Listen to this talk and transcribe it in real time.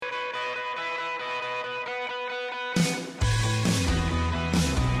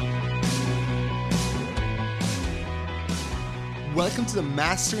Welcome to the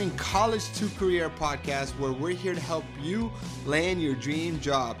Mastering College to Career podcast, where we're here to help you land your dream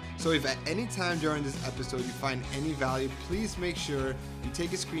job. So if at any time during this episode you find any value, please make sure you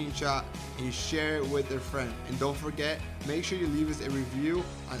take a screenshot and you share it with a friend. And don't forget, make sure you leave us a review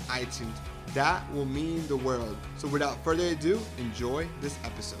on iTunes. That will mean the world. So without further ado, enjoy this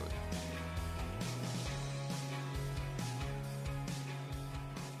episode.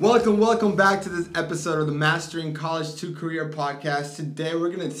 Welcome back to this episode of the Mastering College to Career podcast. Today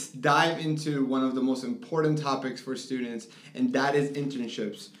we're going to dive into one of the most important topics for students, and that is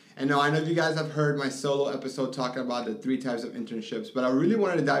internships. And now I know you guys have heard my solo episode talking about the 3 types of internships, but I really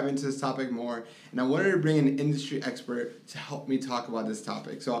wanted to dive into this topic more, and I wanted to bring an industry expert to help me talk about this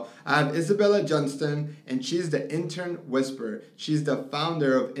topic. So I have Isabella Johnston, and she's the Intern Whisperer. She's the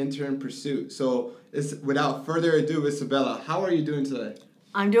founder of Intern Pursuit. So without further ado, Isabella, how are you doing today?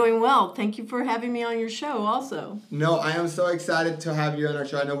 I'm doing well. Thank you for having me on your show also. No, I am so excited to have you on our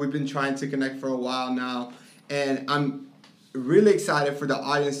show. I know we've been trying to connect for a while now, and I'm really excited for the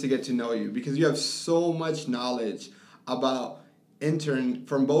audience to get to know you because you have so much knowledge about intern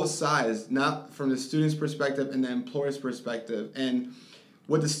from both sides, not from the student's perspective and the employer's perspective. And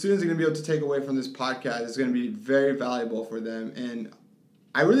what the students are going to be able to take away from this podcast is going to be very valuable for them. And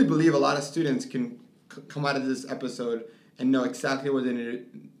I really believe a lot of students can come out of this episode and know exactly what they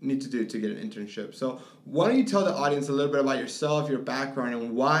need to do to get an internship. So why don't you tell the audience a little bit about yourself, your background,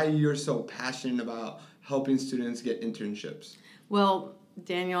 and why you're so passionate about helping students get internships? Well,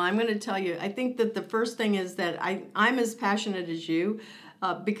 Daniel, I'm going to tell you, I think that the first thing is that I'm as passionate as you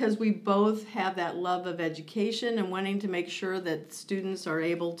because we both have that love of education and wanting to make sure that students are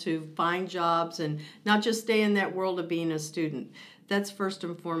able to find jobs and not just stay in that world of being a student. That's first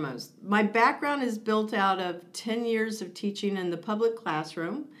and foremost. My background is built out of 10 years of teaching in the public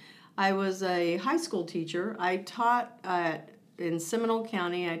classroom. I was a high school teacher. I taught in Seminole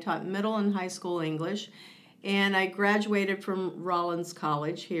County. I taught middle and high school English. And I graduated from Rollins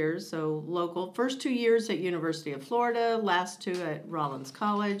College here, so local. First 2 years at University of Florida, last 2 at Rollins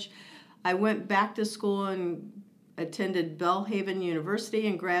College. I went back to school and attended Belhaven University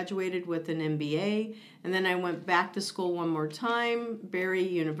and graduated with an MBA. And then I went back to school one more time, Barry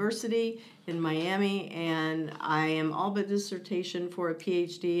University in Miami, and I am all but dissertation for a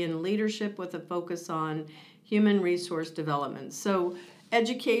PhD in leadership with a focus on human resource development. So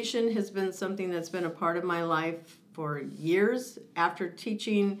education has been something that's been a part of my life for years. After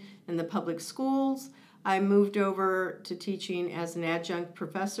teaching in the public schools, I moved over to teaching as an adjunct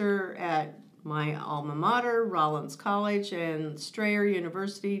professor at my alma mater, Rollins College, and Strayer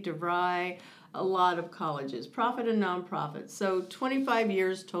University, DeVry, a lot of colleges, profit and nonprofit. So 25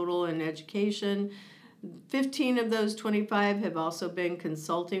 years total in education. 15 of those 25 have also been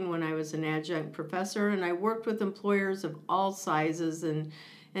consulting when I was an adjunct professor, and I worked with employers of all sizes and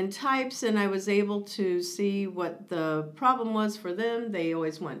types, and I was able to see what the problem was for them. They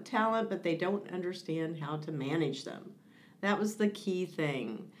always want talent, but they don't understand how to manage them. That was the key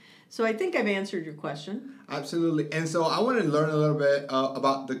thing. So I think I've answered your question. Absolutely. And so I want to learn a little bit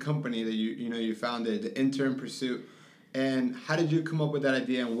about the company that you founded, the Intern Pursuit. And how did you come up with that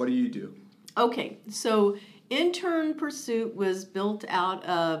idea, and what do you do? Okay, so Intern Pursuit was built out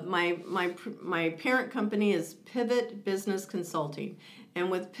of my parent company is Pivot Business Consulting. And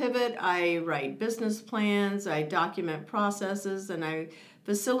with Pivot, I write business plans, I document processes, and I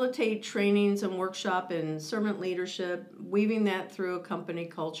facilitate trainings and workshop in servant leadership, weaving that through a company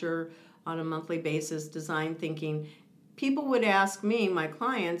culture on a monthly basis, design thinking. People would ask me, my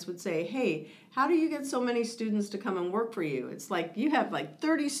clients would say, hey, how do you get so many students to come and work for you? It's like, you have like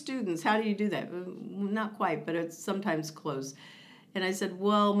 30 students. How do you do that? Not quite, but it's sometimes close. And I said,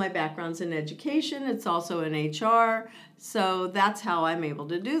 well, my background's in education. It's also in HR. So that's how I'm able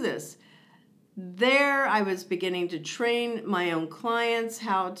to do this. There, I was beginning to train my own clients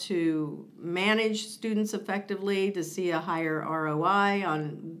how to manage students effectively, to see a higher ROI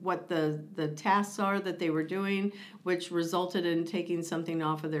on what the tasks are that they were doing, which resulted in taking something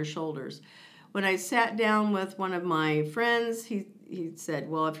off of their shoulders. When I sat down with one of my friends, he said,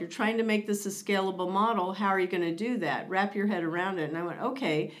 well, if you're trying to make this a scalable model, how are you going to do that? Wrap your head around it. And I went,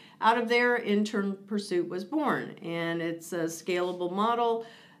 okay. Out of there, Intern Pursuit was born, and it's a scalable model.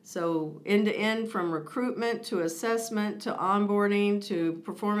 So end-to-end, from recruitment to assessment to onboarding to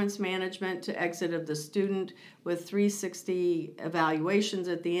performance management to exit of the student, with 360 evaluations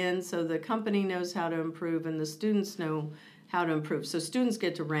at the end, so the company knows how to improve and the students know how to improve. So students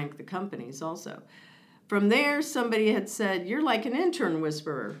get to rank the companies also. From there, somebody had said, you're like an intern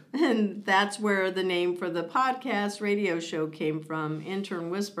whisperer. And that's where the name for the podcast radio show came from, Intern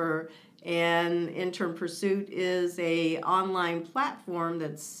Whisperer. And Intern Pursuit is a online platform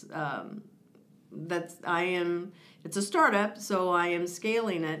it's a startup, so I am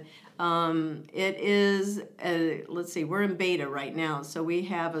scaling it. It is, let's see, we're in beta right now. So we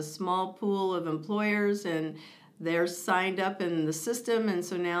have a small pool of employers and they're signed up in the system. And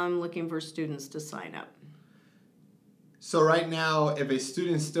so now I'm looking for students to sign up. So right now, if a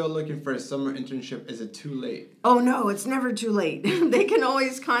student's still looking for a summer internship, is it too late? Oh, no, it's never too late. They can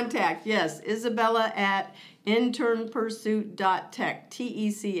always contact, yes, Isabella at internpursuit.tech,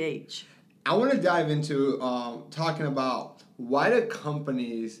 TECH. I want to dive into talking about why do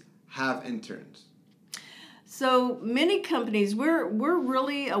companies have interns? So many companies, we're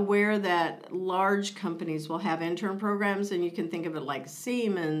really aware that large companies will have intern programs, and you can think of it like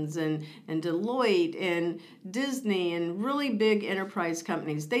Siemens and Deloitte and Disney and really big enterprise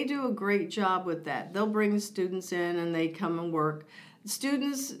companies. They do a great job with that. They'll bring students in and they come and work.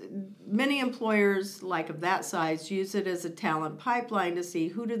 Students, many employers like of that size use it as a talent pipeline to see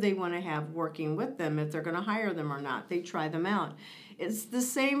who do they want to have working with them, if they're going to hire them or not. They try them out. It's the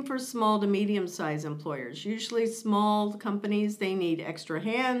same for small to medium-sized employers. Usually small companies, they need extra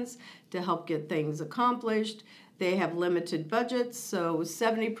hands to help get things accomplished. They have limited budgets, so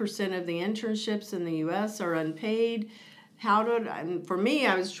 70% of the internships in the U.S. are unpaid. For me,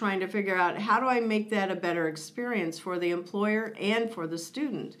 I was trying to figure out how do I make that a better experience for the employer and for the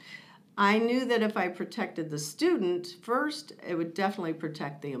student. I knew that if I protected the student first, it would definitely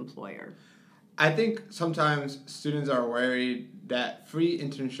protect the employer. I think sometimes students are worried that free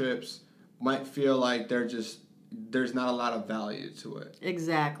internships might feel like there's not a lot of value to it.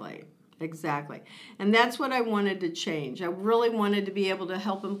 Exactly. And that's what I wanted to change. I really wanted to be able to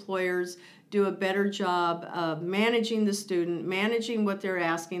help employers do a better job of managing the student, managing what they're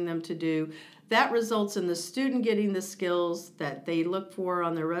asking them to do. That results in the student getting the skills that they look for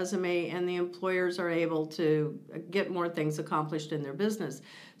on their resume, and the employers are able to get more things accomplished in their business.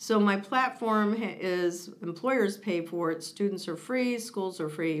 So my platform is employers pay for it, students are free, schools are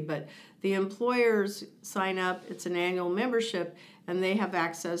free, but the employers sign up, it's an annual membership, and they have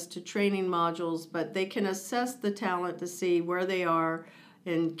access to training modules, but they can assess the talent to see where they are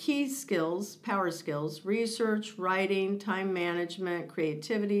in key skills, power skills, research, writing, time management,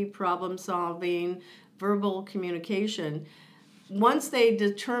 creativity, problem solving, verbal communication. Once they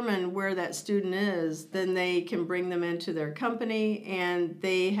determine where that student is, then they can bring them into their company, and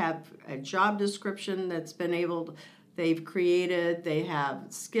they have a job description they've created, they have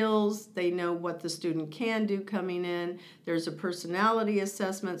skills, they know what the student can do coming in. There's a personality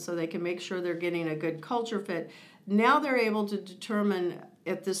assessment so they can make sure they're getting a good culture fit. Now they're able to determine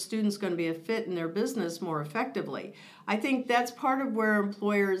if the student's going to be a fit in their business more effectively. I think that's part of where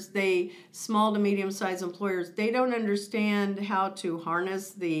employers, small to medium-sized employers, they don't understand how to harness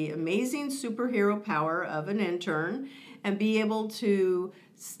the amazing superhero power of an intern and be able to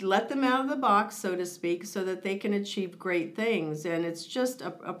let them out of the box, so to speak, so that they can achieve great things. And it's just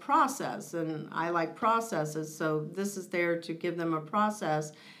a process, and I like processes, so this is there to give them a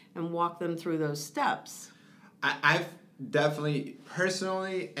process and walk them through those steps. I've definitely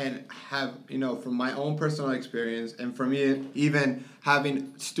personally and have, from my own personal experience and for me, even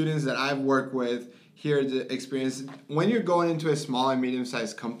having students that I've worked with here, the experience, when you're going into a small and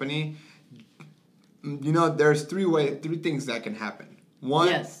medium-sized company, there's three things that can happen. One,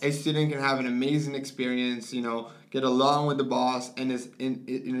 yes. A student can have an amazing experience, get along with the boss, and it's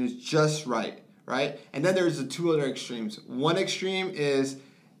just right? And then there's the two other extremes. One extreme is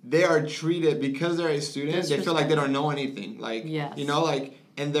they are treated, because they're a student, they feel like they don't know anything. Yes.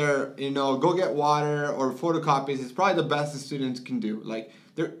 And they're, go get water or photocopies. It's probably the best the students can do.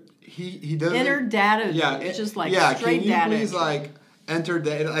 He doesn't. Enter data. Yeah. It's just straight Can data. you please enter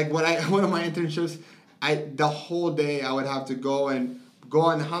data? One of my internships, the whole day I would have to go on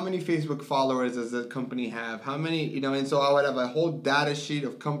how many Facebook followers does the company have? How many, and so I would have a whole data sheet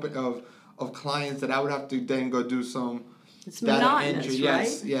of clients that I would have to then go do some. It's monotonous, entry.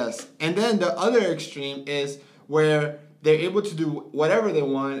 right? Yes. And then the other extreme is where they're able to do whatever they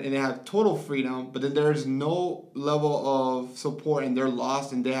want and they have total freedom, but then there's no level of support and they're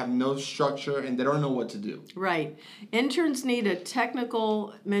lost and they have no structure and they don't know what to do. Right. Interns need a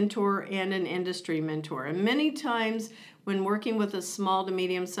technical mentor and an industry mentor. And many times when working with a small to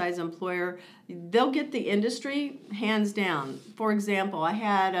medium-sized employer, they'll get the industry hands down. For example, I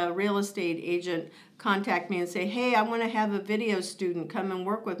had a real estate agent contact me and say, hey, I want to have a video student come and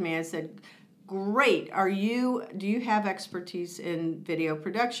work with me. I said, great. Do you have expertise in video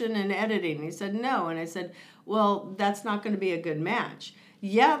production and editing? He said, no. And I said, well, that's not going to be a good match.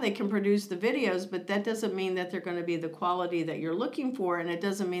 Yeah, they can produce the videos, but that doesn't mean that they're going to be the quality that you're looking for, and it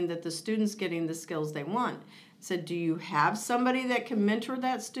doesn't mean that the student's getting the skills they want. I said, do you have somebody that can mentor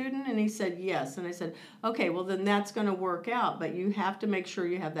that student? And he said, yes. And I said, okay, well then that's going to work out, but you have to make sure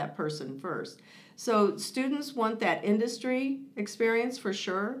you have that person first. So students want that industry experience for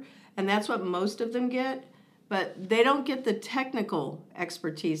sure, and that's what most of them get, but they don't get the technical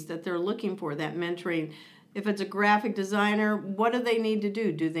expertise that they're looking for, that mentoring. If it's a graphic designer, what do they need to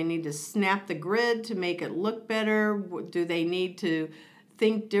do? Do they need to snap the grid to make it look better? Do they need to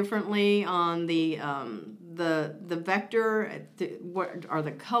think differently on the vector? What are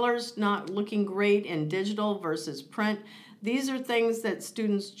the colors not looking great in digital versus print? These are things that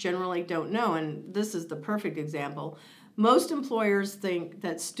students generally don't know, and this is the perfect example. Most employers think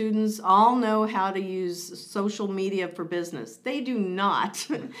that students all know how to use social media for business. They do not.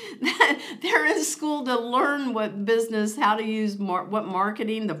 They're in school to learn what business, how to use what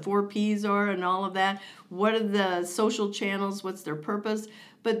marketing, the 4 Ps are and all of that. What are the social channels? What's their purpose?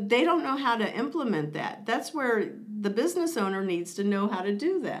 But they don't know how to implement that. That's where the business owner needs to know how to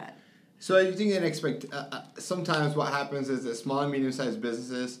do that. So you think sometimes what happens is that small and medium-sized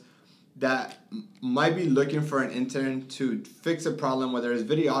businesses that might be looking for an intern to fix a problem, whether it's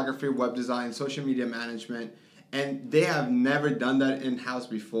videography, web design, social media management, and they have never done that in-house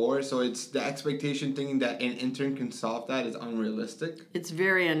before. So it's the expectation thinking that an intern can solve that is unrealistic. It's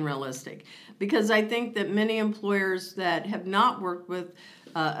very unrealistic because I think that many employers that have not worked with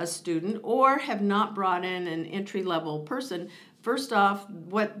a student or have not brought in an entry-level person, first off,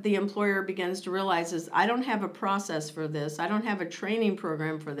 what the employer begins to realize is, I don't have a process for this. I don't have a training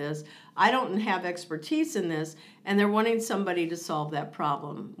program for this. I don't have expertise in this, and they're wanting somebody to solve that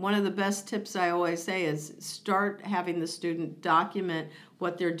problem. One of the best tips I always say is start having the student document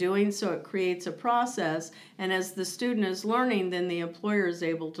what they're doing so it creates a process, and as the student is learning, then the employer is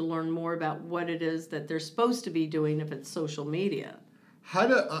able to learn more about what it is that they're supposed to be doing if it's social media.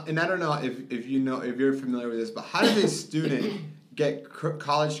 And I don't know if you're familiar with this, but how does a student get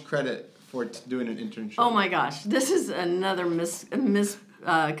college credit for doing an internship? Oh my gosh, this is another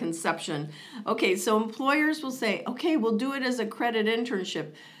misconception. Okay, so employers will say, okay, we'll do it as a credit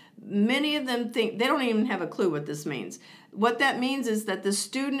internship. Many of them think, they don't even have a clue what this means. What that means is that the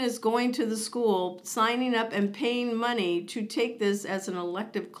student is going to the school, signing up and paying money to take this as an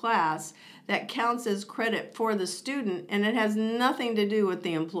elective class that counts as credit for the student, and it has nothing to do with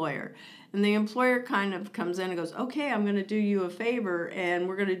the employer. And the employer kind of comes in and goes, okay, I'm going to do you a favor, and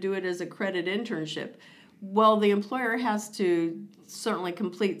we're going to do it as a credit internship. Well, the employer has to certainly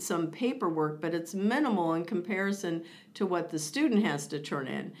complete some paperwork, but it's minimal in comparison to what the student has to turn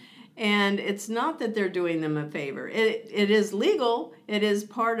in. And it's not that they're doing them a favor. It is legal. It is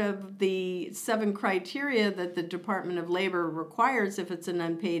part of the 7 criteria that the Department of Labor requires if it's an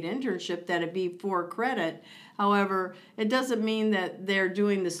unpaid internship, that it be for credit. However, it doesn't mean that they're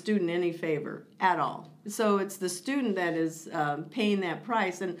doing the student any favor at all. So it's the student that is paying that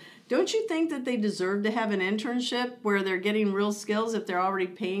price. And don't you think that they deserve to have an internship where they're getting real skills if they're already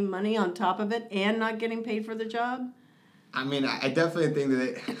paying money on top of it and not getting paid for the job? I mean, I definitely think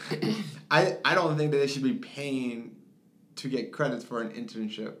that I don't think that they should be paying to get credits for an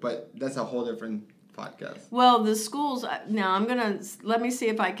internship, but that's a whole different podcast. Well, the schools, now let me see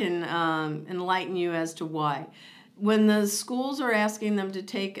if I can enlighten you as to why. When the schools are asking them to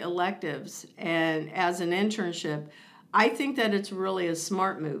take electives and as an internship, I think that it's really a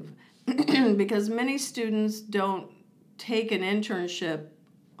smart move because many students don't take an internship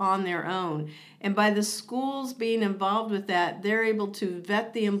on their own. And by the schools being involved with that, they're able to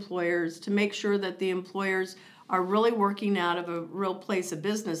vet the employers to make sure that the employers are really working out of a real place of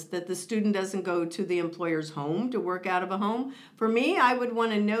business, that the student doesn't go to the employer's home to work out of a home. For me, I would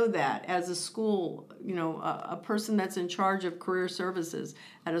want to know that as a school, a person that's in charge of career services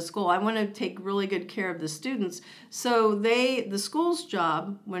at a school. I want to take really good care of the students. So the school's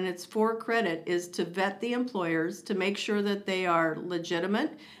job, when it's for credit, is to vet the employers to make sure that they are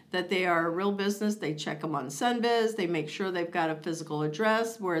legitimate, that they are a real business. They check them on SunViz. They make sure they've got a physical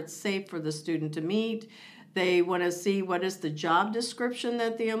address where it's safe for the student to meet. They want to see what is the job description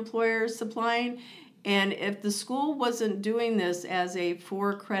that the employer is supplying. And if the school wasn't doing this as a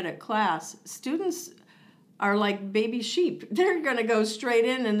for-credit class, students are like baby sheep. They're going to go straight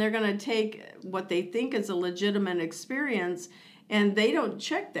in and they're going to take what they think is a legitimate experience, and they don't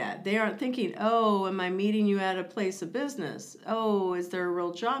check that. They aren't thinking, oh, am I meeting you at a place of business? Oh, is there a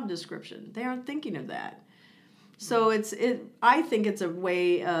real job description? They aren't thinking of that. So I think it's a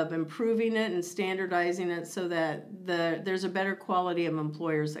way of improving it and standardizing it so that there's a better quality of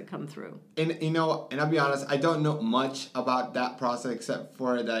employers that come through. And and I'll be honest, I don't know much about that process except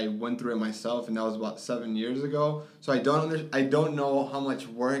for that I went through it myself, and that was about 7 years ago. So I don't know how much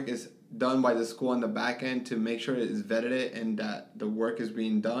work is done by the school on the back end to make sure it is vetted and that the work is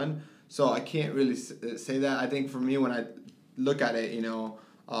being done. So I can't really say that. I think for me, when I look at it,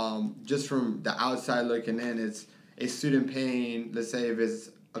 just from the outside looking in, it's a student paying, let's say if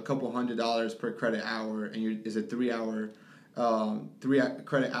it's a couple $100 per credit hour, and it's a 3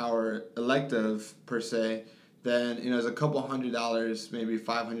 credit hour elective per se, then it's a couple $100, maybe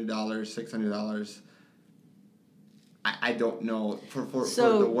 $500, $600. I don't know for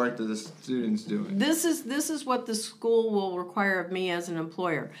the work that the student's doing. This is what the school will require of me as an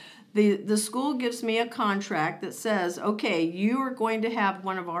employer. The school gives me a contract that says, okay, you are going to have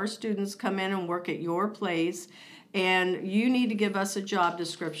one of our students come in and work at your place, and you need to give us a job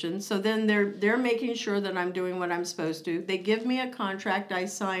description. So then they're making sure that I'm doing what I'm supposed to. They give me a contract, I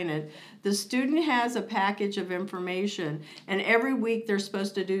sign it. The student has a package of information, and every week they're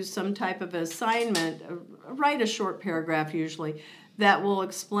supposed to do some type of assignment, write a short paragraph usually, that will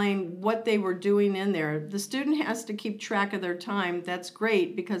explain what they were doing in there. The student has to keep track of their time. That's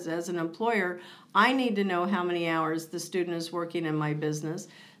great, because as an employer, I need to know how many hours the student is working in my business.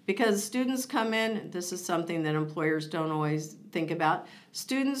 Because students come in, this is something that employers don't always think about.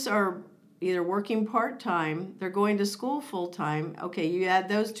 Students are either working part-time, they're going to school full-time. Okay, you add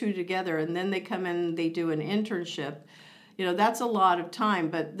those two together, and then they come in and they do an internship. That's a lot of time,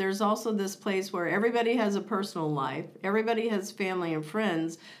 but there's also this place where everybody has a personal life, everybody has family and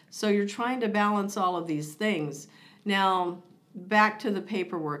friends, so you're trying to balance all of these things. Now, back to the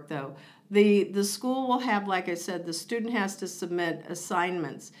paperwork though. The school will have, like I said, the student has to submit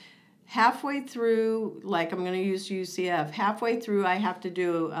assignments. Halfway through, like I'm going to use UCF, halfway through I have to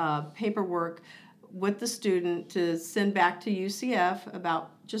do paperwork with the student to send back to UCF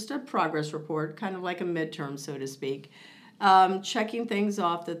about just a progress report, kind of like a midterm, so to speak. Checking things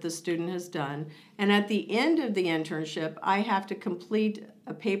off that the student has done. And at the end of the internship, I have to complete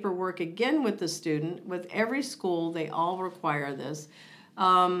a paperwork again with the student. With every school, they all require this.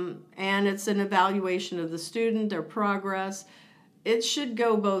 And it's an evaluation of the student, their progress. It should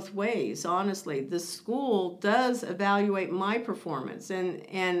go both ways, honestly. The school does evaluate my performance.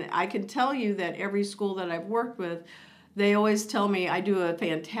 And I can tell you that every school that I've worked with, they always tell me I do a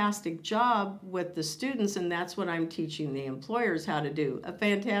fantastic job with the students, and that's what I'm teaching the employers how to do, a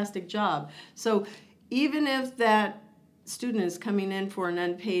fantastic job. So even if that student is coming in for an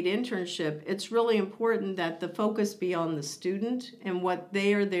unpaid internship, it's really important that the focus be on the student and what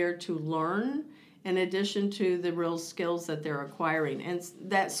they are there to learn, in addition to the real skills that they're acquiring. And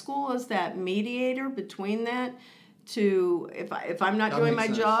that school is that mediator between that. If I'm not doing my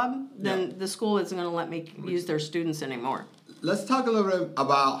job, then the school isn't going to let me use their students anymore. Let's talk a little bit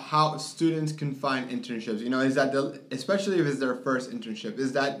about how students can find internships. Is that especially if it's their first internship,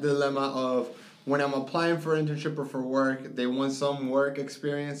 is that dilemma of when I'm applying for an internship or for work, they want some work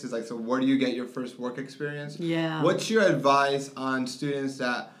experience. It's like, so where do you get your first work experience? Yeah. What's your advice on students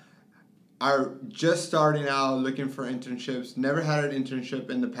that are just starting out looking for internships, never had an internship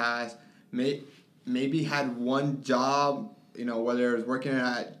in the past, maybe had one job, whether it was working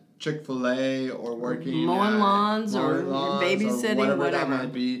at Chick-fil-A or working mowing lawns or babysitting, or whatever whatever that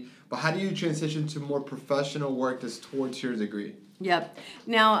might be. But how do you transition to more professional work that's towards your degree? Yep.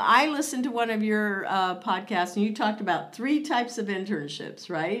 Now, I listened to one of your podcasts, and you talked about 3 types of internships,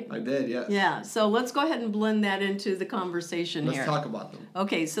 right? I did, yes. Yeah. So let's go ahead and blend that into the conversation here. Let's talk about them.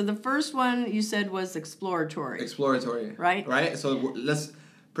 Okay. So the first one you said was exploratory. Exploratory. Right? Right? So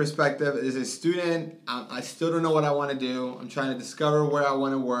perspective is a student, I still don't know what I want to do. I'm trying to discover where I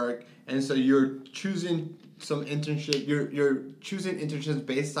want to work. And so you're choosing some internship. You're choosing internships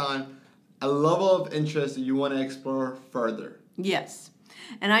based on a level of interest that you want to explore further. Yes.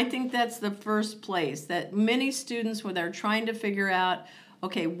 And I think that's the first place that many students, when they're trying to figure out,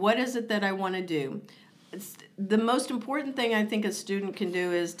 okay, what is it that I want to do? The most important thing I think a student can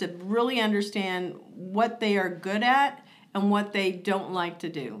do is to really understand what they are good at and what they don't like to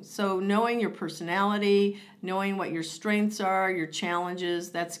do. So knowing your personality, knowing what your strengths are, your challenges,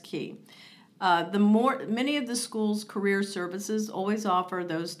 that's key. Many of the schools' career services always offer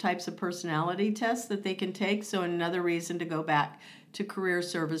those types of personality tests that they can take, so another reason to go back to career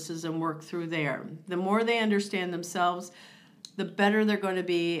services and work through there. The more they understand themselves, the better they're going to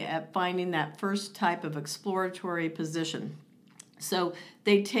be at finding that first type of exploratory position. So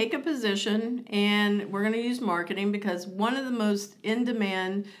they take a position, and we're going to use marketing because one of the most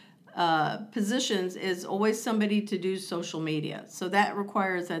in-demand positions is always somebody to do social media. So that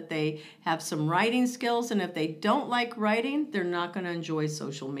requires that they have some writing skills, and if they don't like writing, they're not going to enjoy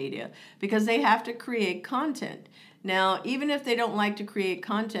social media because they have to create content. Now, even if they don't like to create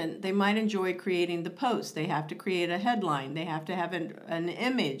content, they might enjoy creating the post. They have to create a headline. They have to have an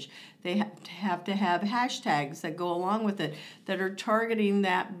image. They have to have hashtags that go along with it that are targeting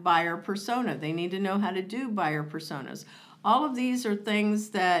that buyer persona. They need to know how to do buyer personas. All of these are things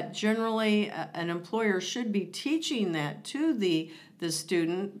that generally an employer should be teaching that to the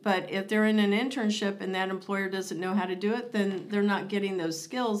student, but if they're in an internship and that employer doesn't know how to do it, then they're not getting those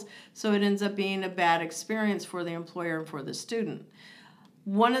skills, so it ends up being a bad experience for the employer and for the student.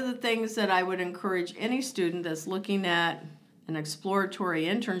 One of the things that I would encourage any student that's looking at an exploratory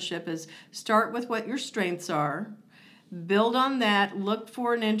internship is start with what your strengths are. Build on that, look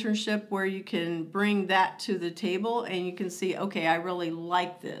for an internship where you can bring that to the table and you can see, okay, I really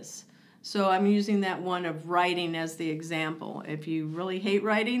like this. So I'm using that one of writing as the example. If you really hate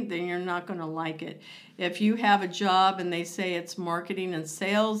writing, then you're not going to like it. If you have a job and they say it's marketing and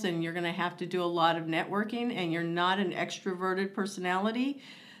sales and you're going to have to do a lot of networking and you're not an extroverted personality,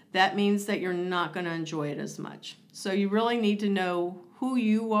 that means that you're not going to enjoy it as much. So you really need to know who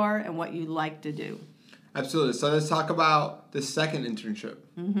you are and what you like to do. Absolutely. So let's talk about the second internship,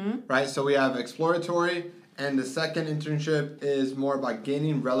 right? So we have exploratory, and the second internship is more about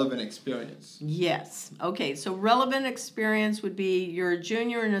gaining relevant experience. Yes. Okay, so relevant experience would be you're a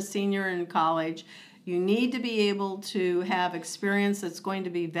junior and a senior in college. You need to be able to have experience that's going to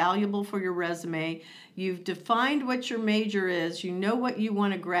be valuable for your resume. You've defined what your major is. You know what you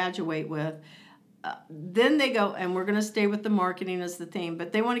want to graduate with. Then they go, and we're going to stay with the marketing as the theme,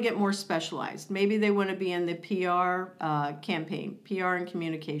 but they want to get more specialized. Maybe they want to be in the PR campaign, PR and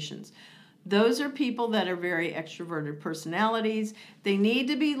communications. Those are people that are very extroverted personalities. They need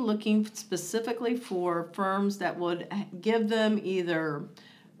to be looking specifically for firms that would give them either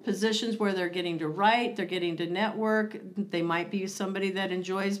positions where they're getting to write, they're getting to network. They might be somebody that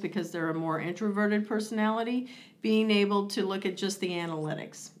enjoys, because they're a more introverted personality, being able to look at just the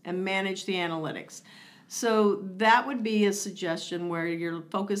analytics and manage the analytics. So that would be a suggestion where you're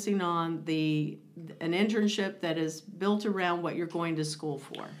focusing on an internship that is built around what you're going to school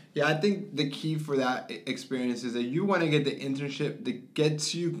for. Yeah, I think the key for that experience is that you want to get the internship that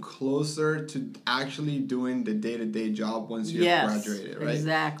gets you closer to actually doing the day-to-day job once you've graduated, right?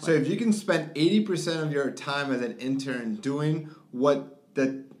 Exactly. So if you can spend 80% of your time as an intern doing what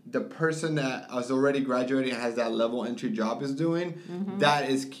the person that has already graduated and has that level entry job is doing, that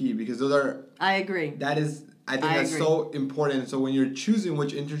is key, because those are... I agree. That's so important. So when you're choosing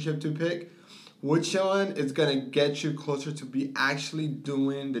which internship to pick, which one is going to get you closer to be actually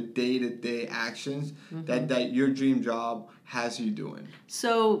doing the day-to-day actions that your dream job has you doing.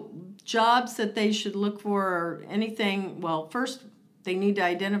 So jobs that they should look for are anything, well, first they need to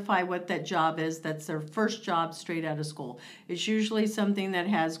identify what that job is. That's their first job straight out of school. It's usually something that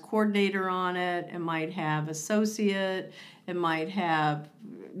has coordinator on it. It might have associate. It might have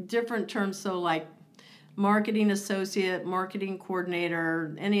different terms, so like marketing associate, marketing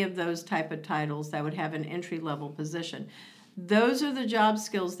coordinator, any of those type of titles that would have an entry-level position. Those are the job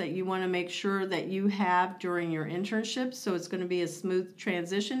skills that you want to make sure that you have during your internship, so it's going to be a smooth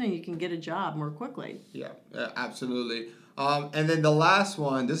transition and you can get a job more quickly. Yeah, absolutely. And then the last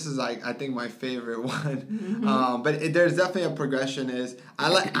one, this is like I think my favorite one, but there's definitely a progression. Is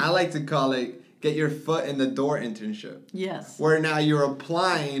I like to call it get your foot in the door internship. Yes. Where now you're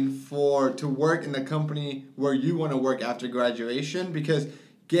applying to work in the company where you want to work after graduation, because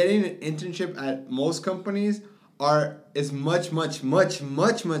getting an internship at most companies is much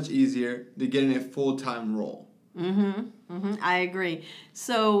easier than getting a full-time role. I agree.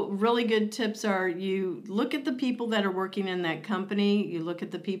 So really good tips are you look at the people that are working in that company, you look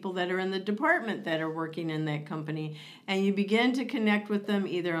at the people that are in the department that are working in that company, and you begin to connect with them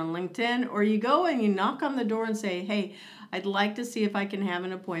either on LinkedIn, or you go and you knock on the door and say, hey, I'd like to see if I can have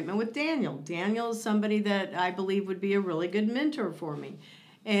an appointment with Daniel. Daniel is somebody that I believe would be a really good mentor for me.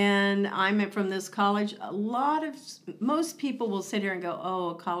 And I'm from this college. Most people will sit here and go, oh,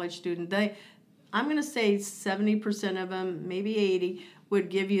 a college student. I'm going to say 70% of them, maybe 80, would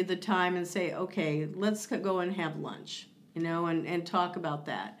give you the time and say, okay, let's go and have lunch, and talk about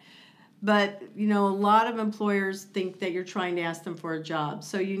that. But, a lot of employers think that you're trying to ask them for a job.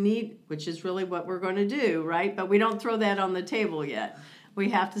 So you need, which is really what we're going to do, right? But we don't throw that on the table yet. We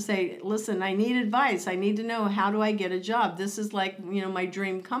have to say, listen, I need advice. I need to know, how do I get a job? This is like, my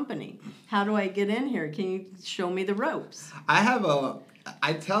dream company. How do I get in here? Can you show me the ropes? I have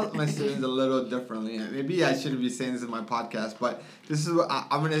I tell my students a little differently. Maybe I shouldn't be saying this in my podcast, but this is what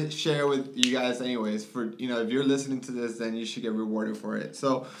I'm going to share with you guys anyways. For, if you're listening to this, then you should get rewarded for it.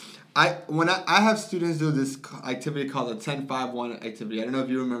 So I have students do this activity called the 10-5-1 activity. I don't know if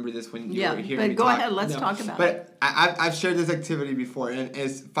you remember this when you were here. But go ahead. Let's talk about it. But I've shared this activity before, and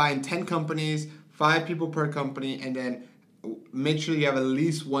it's find 10 companies, 5 people per company, and then make sure you have at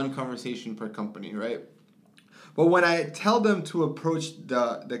least one conversation per company, right? But when I tell them to approach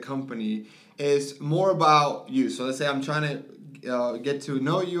the company, it's more about you. So let's say I'm trying to get to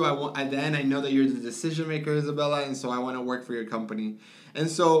know you. At the end, I know that you're the decision maker, Isabella, and so I want to work for your company. And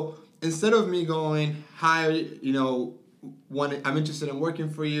so instead of me going, hi, I'm interested in working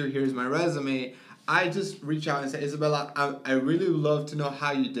for you, here's my resume, I just reach out and say, Isabella, I really would love to know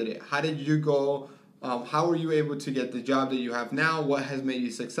how you did it. How did you go? How were you able to get the job that you have now? What has made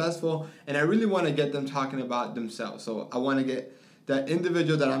you successful? And I really want to get them talking about themselves. So I want to get that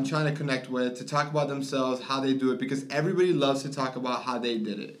individual that I'm trying to connect with to talk about themselves, how they do it, because everybody loves to talk about how they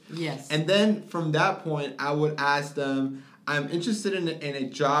did it. Yes. And then from that point, I would ask them, I'm interested in a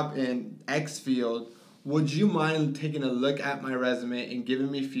job in X field. Would you mind taking a look at my resume and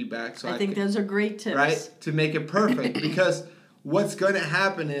giving me feedback? So I think those are great tips. Right? To make it perfect. Because what's going to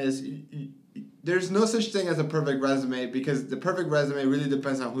happen is there's no such thing as a perfect resume, because the perfect resume really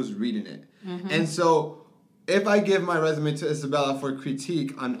depends on who's reading it. Mm-hmm. And so if I give my resume to Isabella for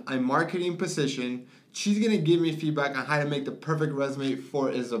critique on a marketing position, she's going to give me feedback on how to make the perfect resume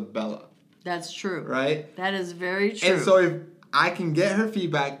for Isabella. That's true. Right? That is very true. And so if I can get her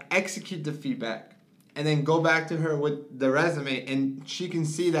feedback, execute the feedback, and then go back to her with the resume, and she can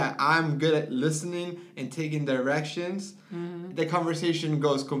see that I'm good at listening and taking directions, mm-hmm. the conversation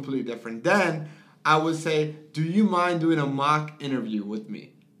goes completely different. Then I would say, do you mind doing a mock interview with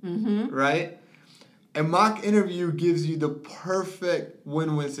me? Mm-hmm. Right? A mock interview gives you the perfect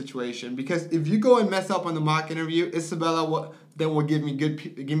win-win situation, because if you go and mess up on the mock interview, Isabella will give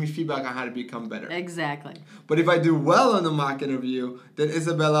me feedback on how to become better. Exactly. But if I do well on the mock interview, then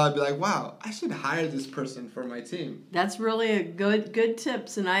Isabella will be like, wow, I should hire this person for my team. That's really a good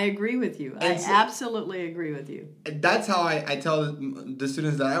tips, and I agree with you. I absolutely agree with you. That's how I tell the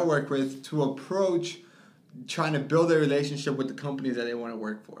students that I work with to approach trying to build a relationship with the companies that they want to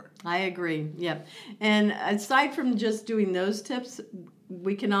work for. I agree. Yep. And aside from just doing those tips,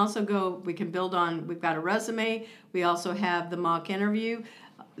 we can build on, we've got a resume. We also have the mock interview.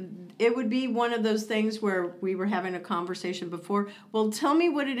 It would be one of those things where we were having a conversation before. Well, tell me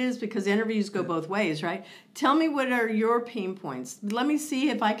what it is, because interviews go both ways, right? Tell me what are your pain points. Let me see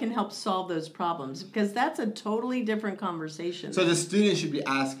if I can help solve those problems, because that's a totally different conversation. So the students should be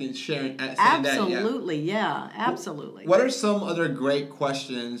asking, sharing, saying absolutely, that, yeah, absolutely. What are some other great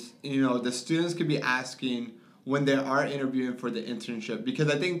questions, the students could be asking when they are interviewing for the internship? Because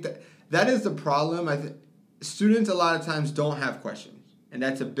I think that is the problem. Students a lot of times don't have questions. And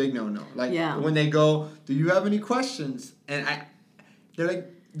that's a big no-no. When they go, do you have any questions? And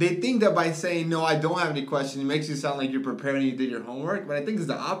they think that by saying, no, I don't have any questions, it makes you sound like you're prepared and you did your homework. But I think it's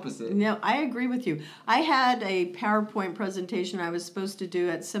the opposite. No, I agree with you. I had a PowerPoint presentation I was supposed to do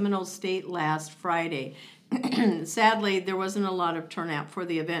at Seminole State last Friday. Sadly, there wasn't a lot of turnout for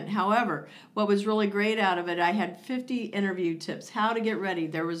the event. However, what was really great out of it, I had 50 interview tips, how to get ready.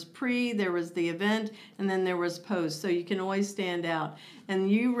 There was there was the event, and then there was post, so you can always stand out. And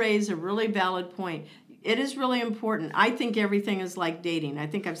you raise a really valid point. It is really important. I think everything is like dating. I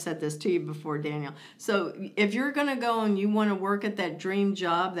think I've said this to you before, Daniel. So if you're going to go and you want to work at that dream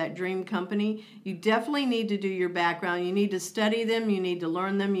job, that dream company, you definitely need to do your background. You need to study them. You need to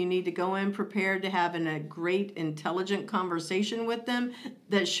learn them. You need to go in prepared to have a great, intelligent conversation with them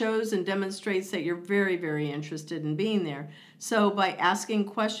that shows and demonstrates that you're very, very interested in being there. So by asking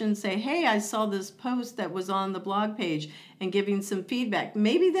questions, say, hey, I saw this post that was on the blog page, and giving some feedback.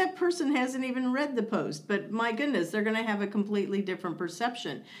 Maybe that person hasn't even read the post, but my goodness, they're going to have a completely different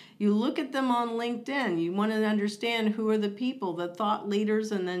perception. You look at them on LinkedIn. You want to understand who are the people, the thought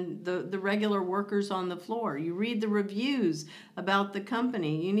leaders, and then the regular workers on the floor. You read the reviews about the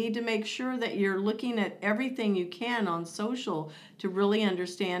company. You need to make sure that you're looking at everything you can on social to really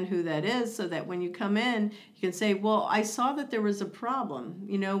understand who that is, so that when you come in, you can say, well, I saw that there was a problem.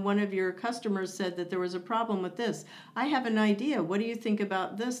 One of your customers said that there was a problem with this. I have an idea. What do you think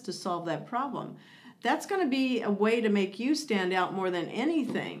about this to solve that problem? That's going to be a way to make you stand out more than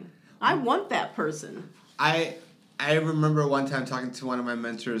anything. I want that person. I remember one time talking to one of my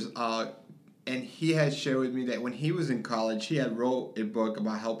mentors, and he had shared with me that when he was in college, he had wrote a book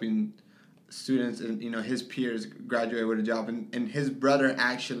about helping students and his peers graduate with a job, and his brother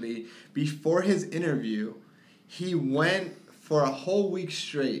actually, before his interview, he went for a whole week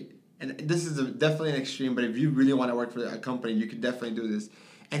straight. And this is definitely an extreme, but if you really want to work for a company, you could definitely do this.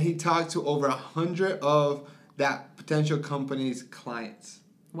 And he talked to over 100 of that potential company's clients.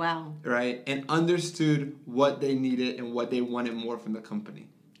 Wow. Right? And understood what they needed and what they wanted more from the company.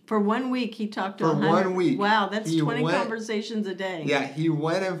 For 1 week, he talked to 100. 1 week. Wow, that's 20 conversations a day. Yeah, he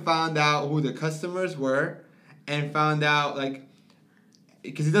went and found out who the customers were and found out, like,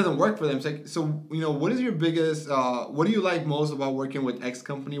 because he doesn't work for them. It's like, so, what is your biggest, what do you like most about working with X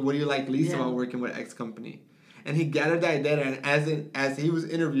company? What do you like least about working with X company? And he gathered that data, and as he was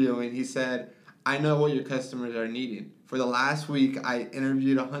interviewing, he said, I know what your customers are needing. For the last week, I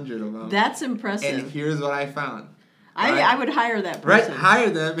interviewed 100 of them. That's impressive. And here's what I found. Right? I would hire that person. Right, hire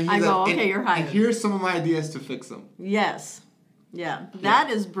them. And you're hired. And here's some of my ideas to fix them. Yes. Yeah.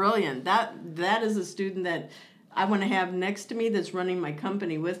 That is brilliant. That is a student that I want to have next to me that's running my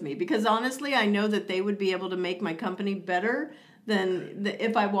company with me. Because honestly, I know that they would be able to make my company better than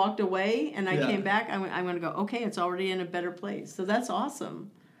if I walked away and I came back. I'm going to go, okay, it's already in a better place. So that's awesome.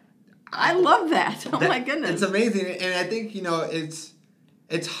 I love that. Oh, my goodness. It's amazing. And I think,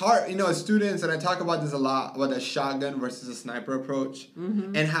 it's hard, as students, and I talk about this a lot, about the shotgun versus a sniper approach,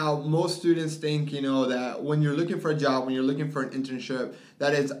 and how most students think, that when you're looking for a job, when you're looking for an internship,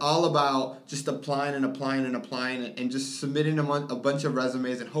 that it's all about just applying and just submitting a bunch of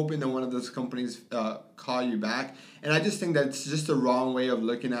resumes and hoping that one of those companies call you back. And I just think that's just the wrong way of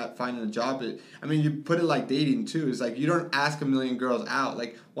looking at finding a job. You put it like dating too. It's like you don't ask a million girls out.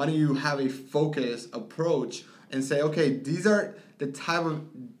 Like, why don't you have a focused approach and say, okay, these are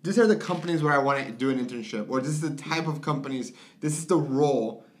the companies where I want to do an internship, or this is the type of companies, this is the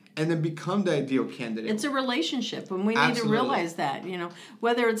role, and then become the ideal candidate. It's a relationship, and we need to realize that,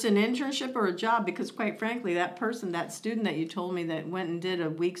 whether it's an internship or a job, because quite frankly, that student that you told me that went and did a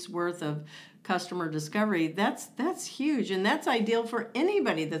week's worth of customer discovery, that's huge, and that's ideal for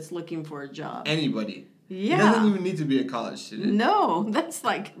anybody that's looking for a job. Anybody. Yeah. It doesn't even need to be a college student. No, that's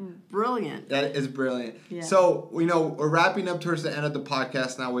like brilliant. That is brilliant. Yeah. So, we're wrapping up towards the end of the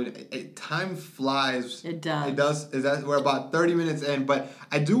podcast now. Time flies. It does. It does. We're about 30 minutes in, but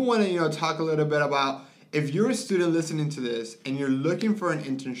I do want to, talk a little bit about if you're a student listening to this and you're looking for an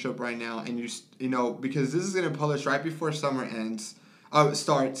internship right now, and because this is going to publish right before summer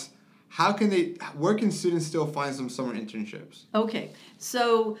starts. Where can students still find some summer internships? Okay,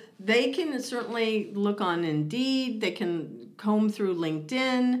 so they can certainly look on Indeed, they can comb through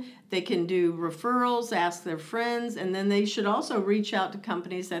LinkedIn, they can do referrals, ask their friends, and then they should also reach out to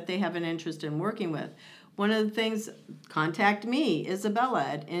companies that they have an interest in working with. One of the things, contact me, Isabella,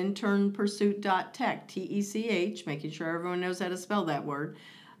 at internpursuit.tech, TECH, making sure everyone knows how to spell that word.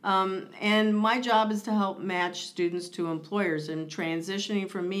 And my job is to help match students to employers, and transitioning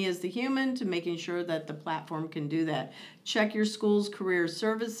from me as the human to making sure that the platform can do that. Check your school's career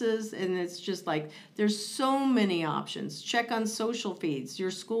services, and it's just like there's so many options. Check on social feeds.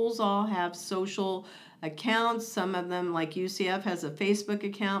 Your schools all have social accounts. Some of them, like UCF, has a Facebook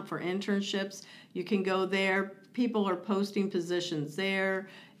account for internships. You can go there. People are posting positions there.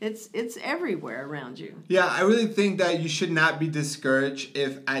 It's everywhere around you. Yeah, I really think that you should not be discouraged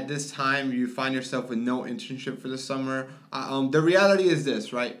if at this time you find yourself with no internship for the summer. The reality is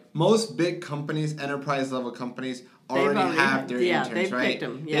this, right? Most big companies, enterprise level companies, already have their interns, right? Picked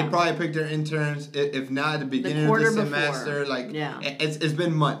them. Yeah. They probably picked their interns, if not at the beginning of the semester. It's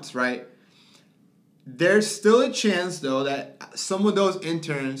been months, right? There's still a chance, though, that some of those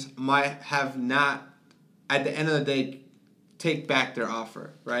interns might have not, at the end of the day, take back their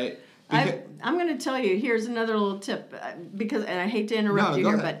offer, right? I'm going to tell you, here's another little tip, and I hate to interrupt you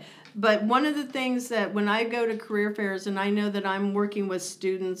here, but one of the things that when I go to career fairs and I know that I'm working with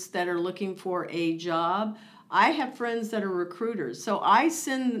students that are looking for a job, I have friends that are recruiters. So I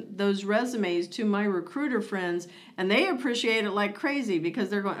send those resumes to my recruiter friends, and they appreciate it like crazy because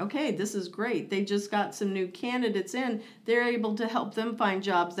they're going, okay, this is great. They just got some new candidates in. They're able to help them find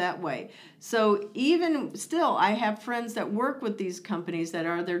jobs that way. So even still, I have friends that work with these companies that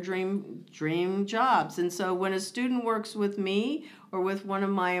are their dream jobs. And so when a student works with me or with one of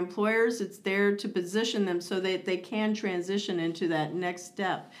my employers, it's there to position them so that they can transition into that next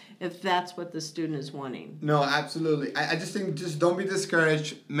step if that's what the student is wanting. No, absolutely. I just think just don't be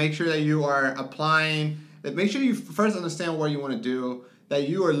discouraged. Make sure that you are applying. Make sure you first understand what you want to do, that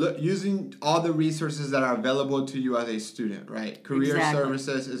you are using all the resources that are available to you as a student, right? Career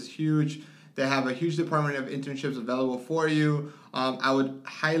Services is huge. They have a huge department of internships available for you. I would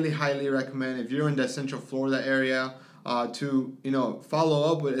highly, highly recommend if you're in the Central Florida area to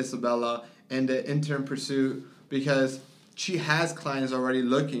follow up with Isabella and the Intern Pursuit, because she has clients already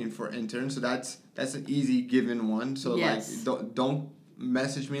looking for interns. So that's that's an easy given one. So Yes. like don't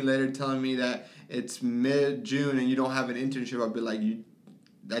message me later telling me that it's mid-June and you don't have an internship. I'll be like,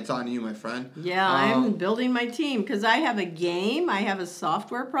 that's on you, my friend. Yeah, I'm building my team because I have a game, I have a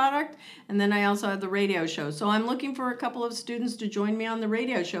software product, and then I also have the radio show. So I'm looking for a couple of students to join me on the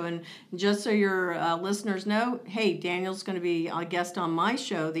radio show. And just so your listeners know, hey, Daniel's going to be a guest on my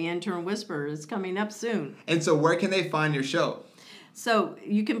show, The Intern Whisperer. It's coming up soon. And so where can they find your show? So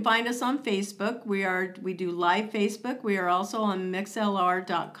you can find us on Facebook. We do live Facebook. We are also on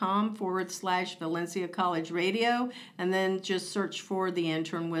mixlr.com/Valencia College Radio. And then just search for The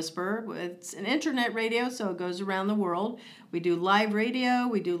Intern Whisperer. It's an internet radio, so it goes around the world. We do live radio.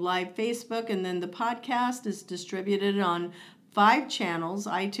 We do live Facebook. And then the podcast is distributed on 5 channels: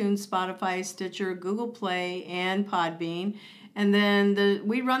 iTunes, Spotify, Stitcher, Google Play, and Podbean. And then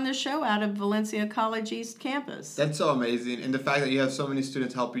we run the show out of Valencia College East Campus. That's so amazing. And the fact that you have so many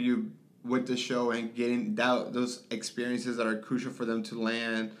students helping you with the show and getting those experiences that are crucial for them to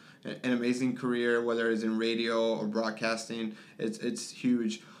land an amazing career, whether it's in radio or broadcasting, it's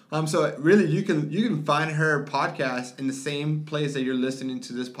huge. So really you can find her podcast in the same place that you're listening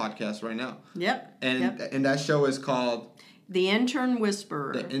to this podcast right now. Yep. And that show is called The Intern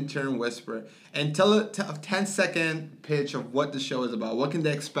Whisperer. The Intern Whisperer. And tell a 10-second pitch of what the show is about. What can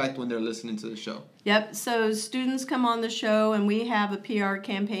they expect when they're listening to the show? Yep. So students come on the show, and we have a PR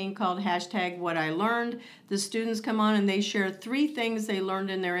campaign called #WhatILearned. The students come on and they share 3 things they learned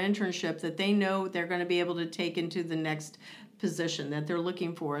in their internship that they know they're going to be able to take into the next position that they're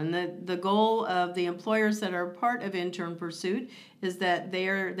looking for. And the goal of the employers that are part of Intern Pursuit is that they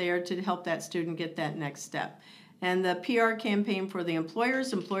are there to help that student get that next step. And the PR campaign for the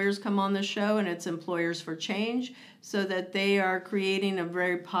employers come on the show, and it's Employers for Change, so that they are creating a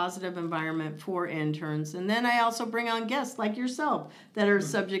very positive environment for interns. And then I also bring on guests like yourself that are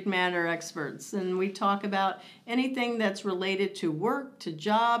subject matter experts. And we talk about anything that's related to work, to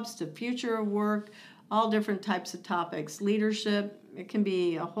jobs, to future of work, all different types of topics, leadership. It can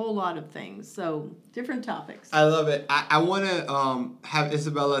be a whole lot of things. So different topics. I love it. I want to have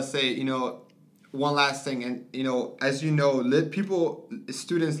Isabella say, one last thing, and as you know,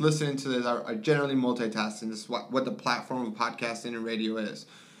 students listening to this are generally multitasking. This is what the platform of podcasting and radio is.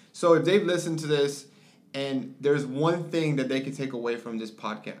 So if they've listened to this and there's one thing that they could take away from this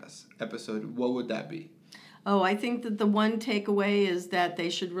podcast episode, what would that be? Oh, I think that the one takeaway is that they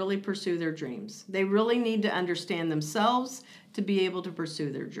should really pursue their dreams. They really need to understand themselves to be able to pursue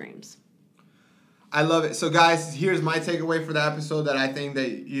their dreams. I love it. So guys, here's my takeaway for the episode that I think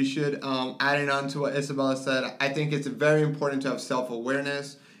that you should, adding on to what Isabella said, I think it's very important to have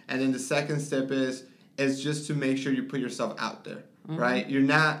self-awareness. And then the second step is just to make sure you put yourself out there, right? You're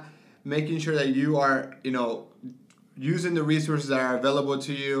not making sure that you are, using the resources that are available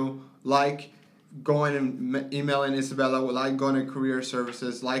to you, like going and emailing Isabella, like going to career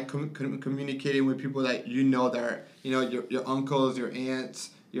services, like communicating with people that that are, your uncles, your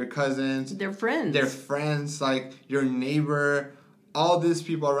aunts, your cousins, their friends, like your neighbor, all these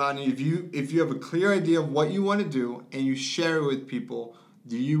people around you. If you have a clear idea of what you want to do and you share it with people,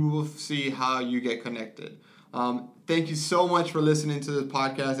 you will see how you get connected. Thank you so much for listening to this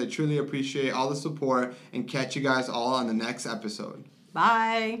podcast. I truly appreciate all the support, and catch you guys all on the next episode.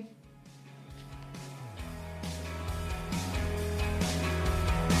 Bye.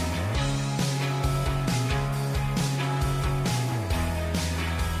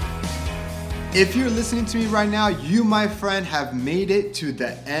 If you're listening to me right now, you, my friend, have made it to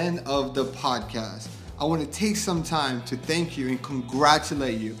the end of the podcast. I want to take some time to thank you and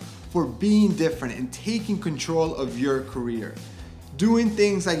congratulate you for being different and taking control of your career. Doing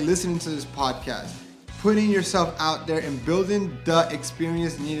things like listening to this podcast, putting yourself out there and building the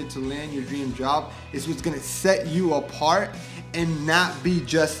experience needed to land your dream job is what's going to set you apart and not be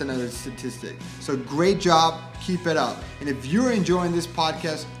just another statistic. So great job. Keep it up. And if you're enjoying this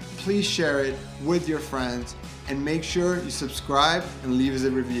podcast, please share it with your friends and make sure you subscribe and leave us a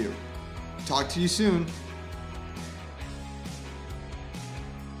review. Talk to you soon.